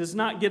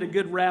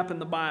good rap in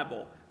the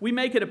Bible. We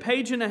make it a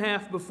page and a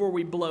half before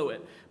we blow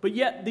it. But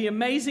yet, the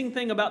amazing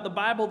thing about the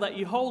Bible that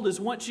you hold is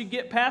once you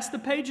get past the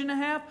page and a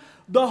half,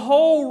 the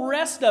whole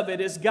rest of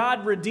it is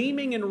God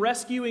redeeming and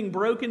rescuing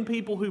broken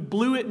people who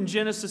blew it in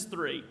Genesis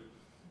 3.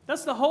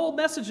 That's the whole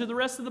message of the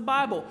rest of the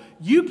Bible.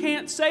 You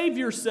can't save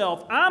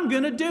yourself. I'm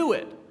going to do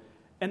it.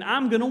 And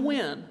I'm going to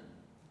win.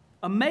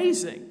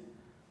 Amazing.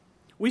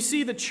 We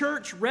see the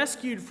church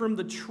rescued from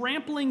the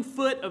trampling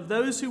foot of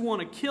those who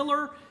want to kill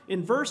her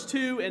in verse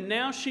 2, and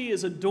now she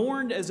is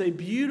adorned as a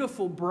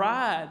beautiful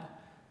bride.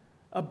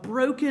 A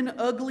broken,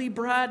 ugly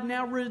bride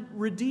now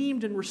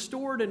redeemed and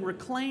restored and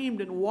reclaimed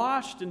and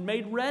washed and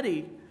made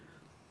ready.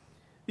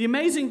 The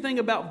amazing thing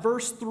about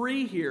verse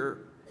 3 here,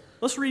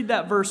 let's read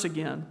that verse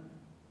again.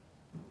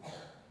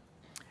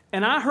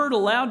 And I heard a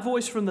loud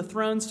voice from the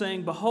throne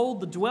saying, Behold,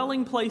 the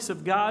dwelling place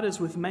of God is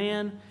with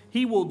man.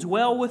 He will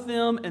dwell with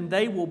them, and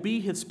they will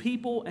be his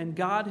people, and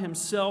God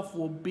himself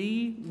will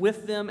be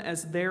with them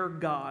as their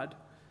God.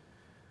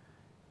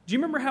 Do you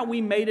remember how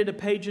we made it a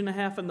page and a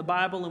half in the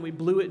Bible and we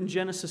blew it in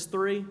Genesis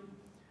 3?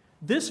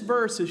 This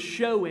verse is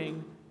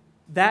showing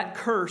that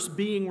curse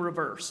being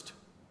reversed.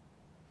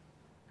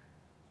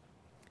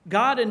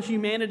 God and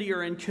humanity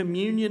are in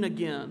communion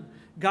again.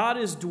 God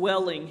is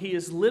dwelling. He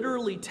is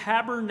literally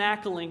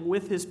tabernacling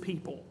with his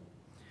people.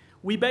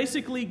 We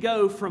basically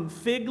go from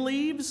fig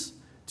leaves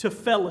to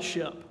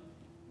fellowship,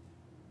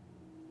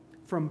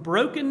 from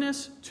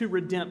brokenness to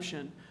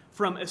redemption,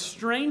 from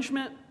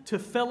estrangement to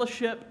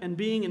fellowship and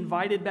being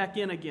invited back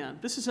in again.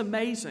 This is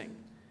amazing.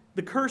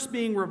 The curse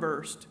being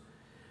reversed.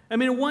 I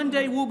mean, one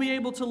day we'll be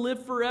able to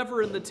live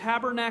forever in the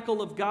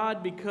tabernacle of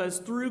God because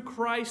through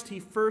Christ he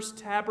first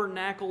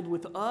tabernacled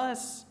with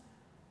us.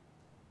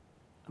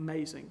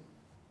 Amazing.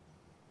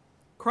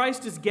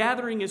 Christ is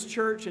gathering his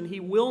church, and he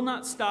will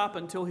not stop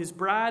until his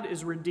bride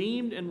is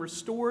redeemed and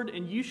restored,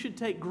 and you should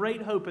take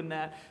great hope in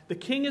that. The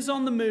king is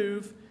on the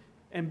move,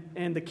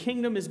 and the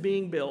kingdom is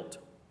being built.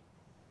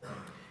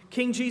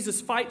 King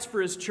Jesus fights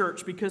for his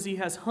church because he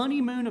has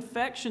honeymoon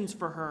affections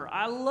for her.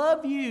 I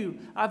love you.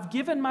 I've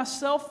given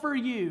myself for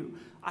you.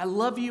 I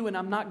love you, and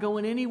I'm not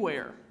going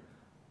anywhere.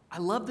 I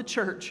love the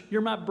church.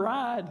 You're my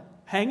bride.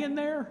 Hang in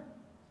there.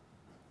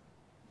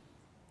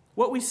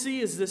 What we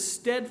see is this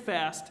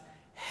steadfast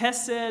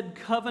Hesed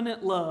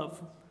covenant love.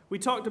 We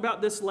talked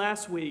about this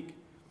last week.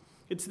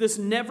 It's this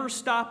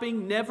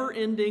never-stopping,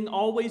 never-ending,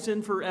 always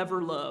and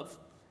forever love.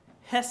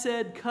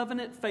 Hesed,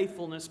 covenant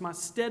faithfulness, my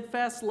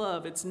steadfast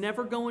love. It's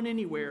never going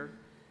anywhere.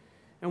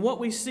 And what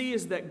we see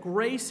is that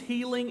grace,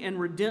 healing, and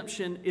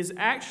redemption is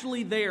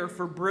actually there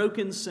for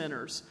broken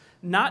sinners.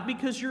 Not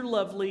because you're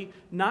lovely,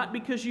 not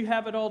because you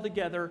have it all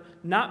together,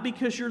 not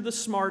because you're the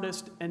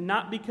smartest, and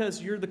not because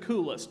you're the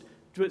coolest,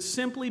 but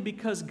simply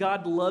because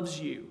God loves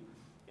you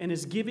and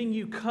is giving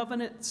you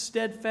covenant,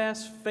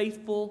 steadfast,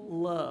 faithful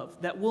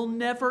love that will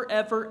never,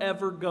 ever,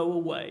 ever go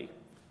away.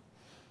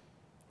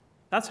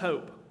 That's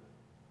hope.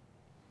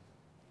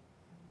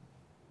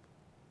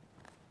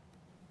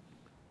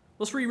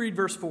 Let's reread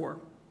verse 4.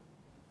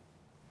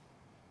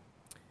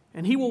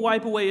 And he will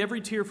wipe away every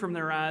tear from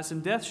their eyes,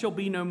 and death shall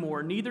be no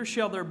more. Neither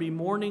shall there be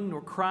mourning,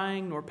 nor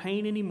crying, nor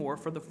pain anymore,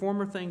 for the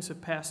former things have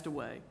passed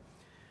away.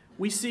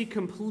 We see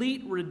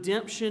complete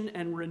redemption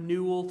and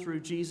renewal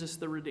through Jesus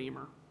the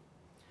Redeemer.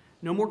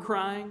 No more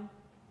crying,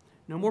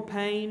 no more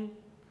pain,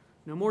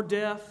 no more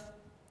death,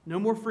 no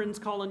more friends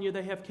calling you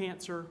they have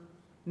cancer,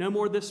 no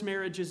more this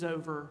marriage is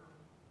over,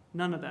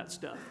 none of that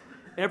stuff.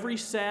 Every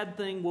sad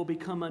thing will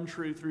become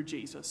untrue through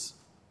Jesus.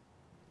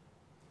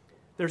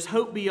 There's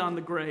hope beyond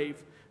the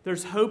grave.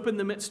 There's hope in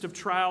the midst of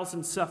trials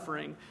and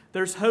suffering.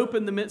 There's hope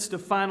in the midst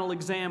of final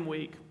exam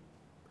week.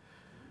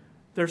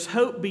 There's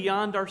hope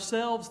beyond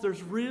ourselves.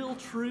 There's real,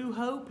 true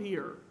hope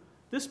here.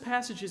 This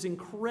passage is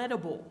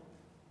incredible.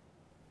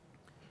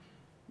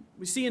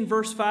 We see in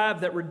verse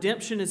 5 that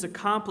redemption is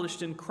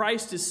accomplished and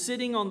Christ is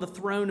sitting on the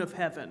throne of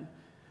heaven.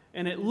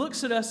 And it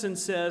looks at us and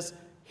says,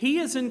 he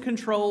is in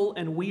control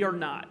and we are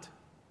not.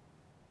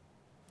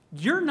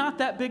 You're not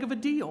that big of a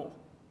deal.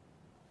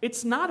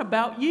 It's not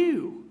about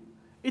you.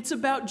 It's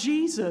about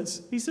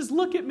Jesus. He says,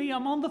 look at me,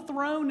 I'm on the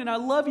throne and I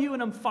love you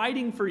and I'm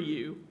fighting for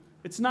you.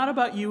 It's not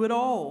about you at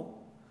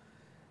all.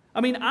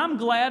 I mean, I'm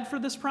glad for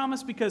this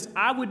promise because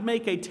I would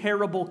make a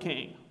terrible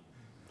king.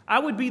 I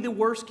would be the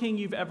worst king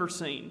you've ever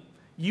seen.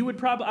 I would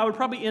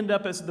probably end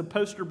up as the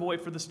poster boy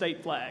for the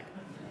state flag.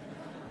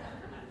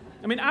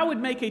 I mean, I would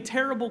make a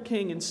terrible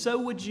king, and so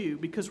would you,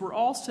 because we're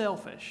all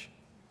selfish.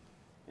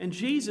 And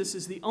Jesus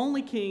is the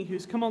only king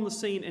who's come on the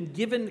scene and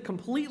given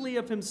completely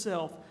of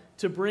himself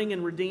to bring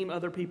and redeem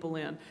other people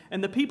in.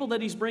 And the people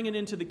that he's bringing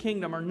into the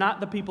kingdom are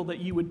not the people that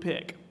you would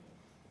pick.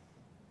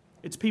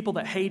 It's people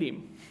that hate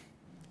him,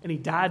 and he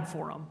died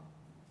for them.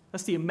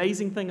 That's the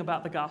amazing thing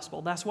about the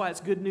gospel. That's why it's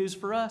good news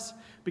for us,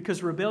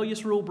 because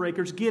rebellious rule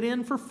breakers get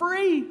in for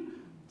free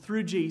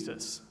through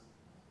Jesus.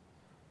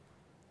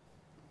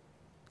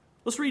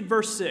 Let's read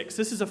verse 6.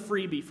 This is a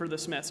freebie for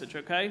this message,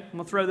 okay? I'm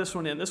going to throw this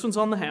one in. This one's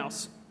on the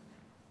house.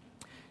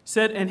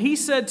 Said, and he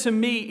said to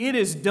me, it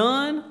is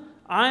done.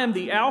 I am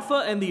the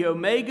Alpha and the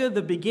Omega,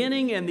 the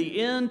beginning and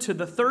the end. To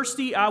the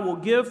thirsty I will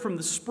give from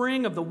the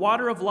spring of the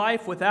water of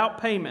life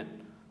without payment.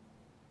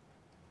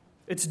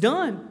 It's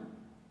done.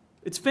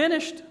 It's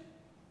finished.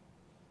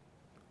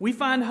 We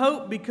find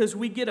hope because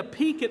we get a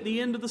peek at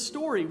the end of the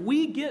story.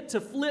 We get to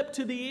flip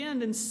to the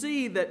end and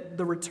see that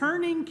the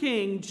returning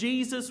king,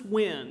 Jesus,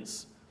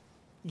 wins.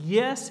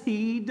 Yes,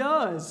 he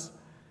does.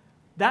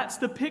 That's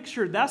the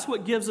picture. That's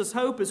what gives us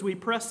hope as we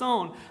press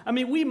on. I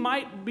mean, we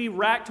might be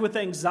racked with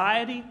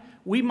anxiety.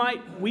 We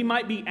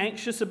might be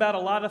anxious about a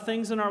lot of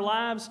things in our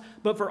lives,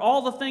 but for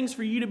all the things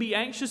for you to be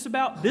anxious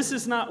about, this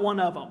is not one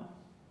of them.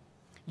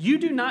 You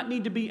do not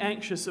need to be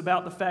anxious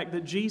about the fact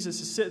that Jesus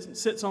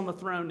sits on the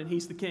throne and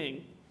he's the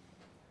king.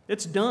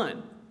 It's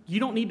done. You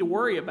don't need to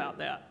worry about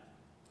that.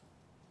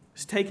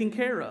 It's taken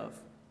care of.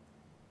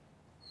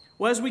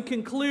 Well, as we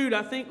conclude,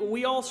 I think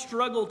we all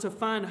struggle to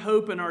find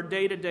hope in our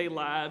day-to-day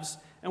lives,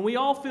 and we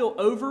all feel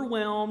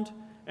overwhelmed,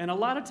 and a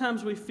lot of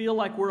times we feel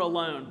like we're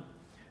alone.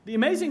 The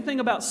amazing thing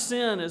about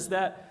sin is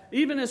that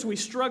even as we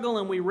struggle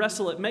and we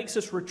wrestle, it makes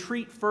us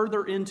retreat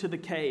further into the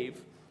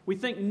cave. We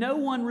think no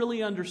one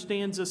really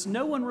understands us,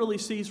 no one really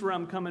sees where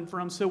I'm coming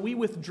from, so we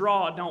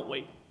withdraw, don't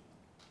we?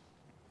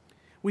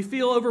 We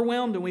feel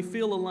overwhelmed and we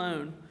feel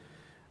alone.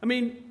 I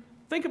mean,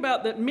 think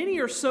about that. Many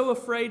are so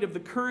afraid of the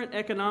current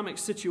economic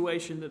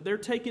situation that they're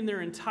taking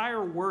their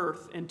entire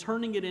worth and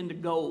turning it into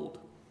gold,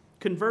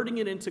 converting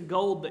it into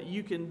gold that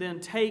you can then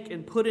take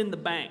and put in the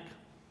bank.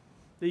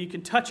 That you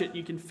can touch it,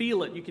 you can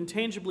feel it, you can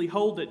tangibly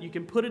hold it, you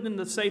can put it in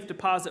the safe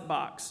deposit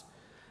box.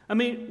 I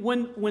mean,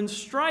 when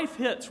strife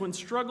hits, when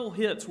struggle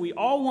hits, we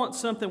all want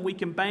something we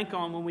can bank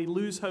on when we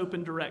lose hope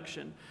and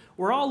direction.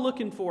 We're all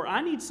looking for,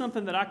 I need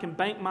something that I can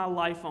bank my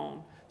life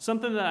on,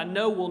 something that I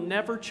know will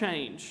never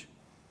change,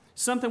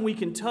 something we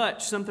can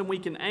touch, something we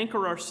can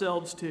anchor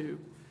ourselves to.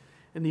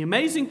 And the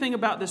amazing thing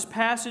about this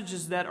passage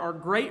is that our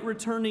great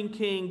returning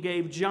King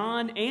gave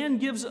John and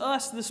gives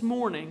us this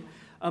morning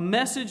a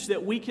message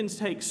that we can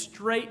take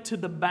straight to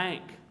the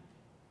bank.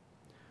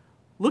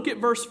 Look at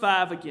verse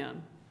 5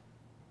 again.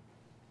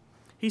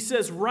 He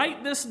says,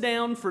 write this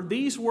down, for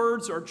these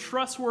words are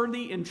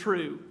trustworthy and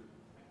true.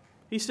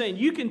 He's saying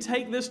you can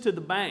take this to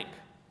the bank.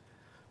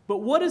 But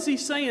what is he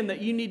saying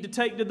that you need to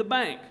take to the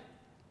bank?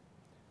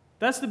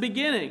 That's the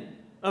beginning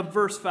of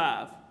verse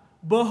 5.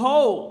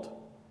 Behold,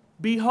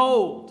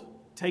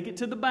 take it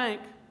to the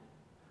bank.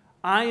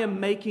 I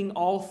am making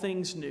all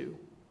things new.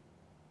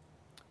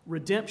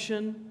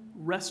 Redemption,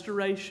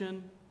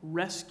 restoration,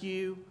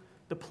 rescue,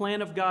 the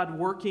plan of God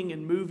working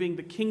and moving,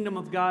 the kingdom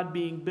of God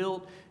being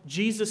built,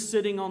 Jesus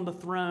sitting on the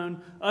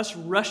throne, us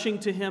rushing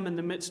to Him in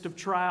the midst of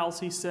trials.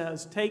 He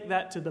says, take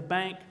that to the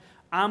bank.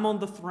 I'm on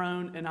the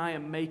throne and I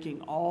am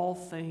making all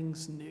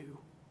things new.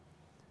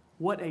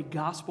 What a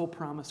gospel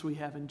promise we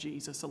have in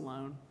Jesus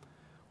alone.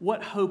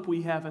 What hope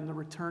we have in the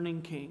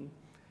returning King.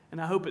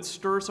 And I hope it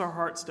stirs our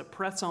hearts to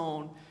press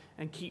on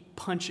and keep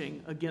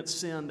punching against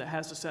sin that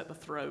has us at the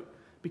throat,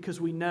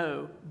 because we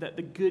know that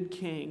the good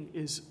King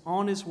is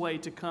on His way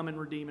to come and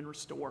redeem and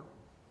restore.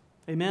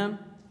 Amen?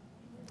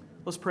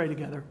 Let's pray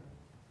together.